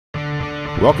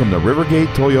Welcome to Rivergate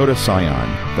Toyota Scion,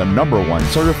 the #1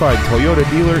 certified Toyota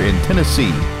dealer in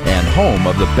Tennessee and home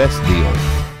of the best deal.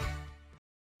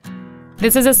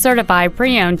 This is a certified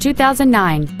pre-owned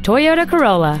 2009 Toyota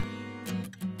Corolla.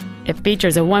 It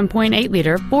features a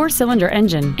 1.8-liter four-cylinder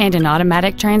engine and an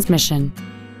automatic transmission.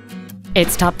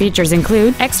 Its top features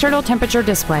include external temperature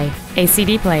display, a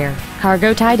CD player,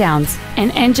 cargo tie-downs,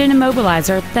 an engine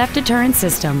immobilizer theft deterrent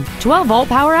system, 12-volt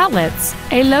power outlets,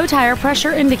 a low tire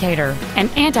pressure indicator, an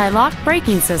anti-lock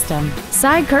braking system,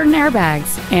 side curtain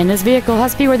airbags, and this vehicle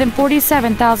has fewer than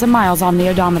 47,000 miles on the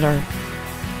odometer.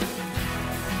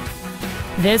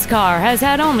 This car has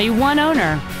had only one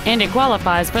owner, and it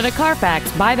qualifies for the Carfax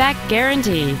buyback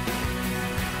guarantee.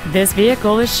 This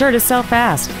vehicle is sure to sell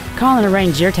fast. Call and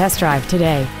arrange your test drive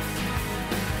today.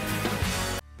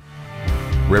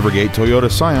 Rivergate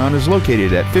Toyota Scion is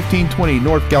located at 1520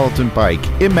 North Gallatin Pike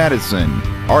in Madison.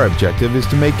 Our objective is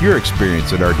to make your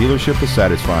experience at our dealership a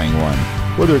satisfying one,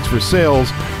 whether it's for sales,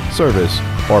 service,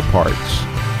 or parts.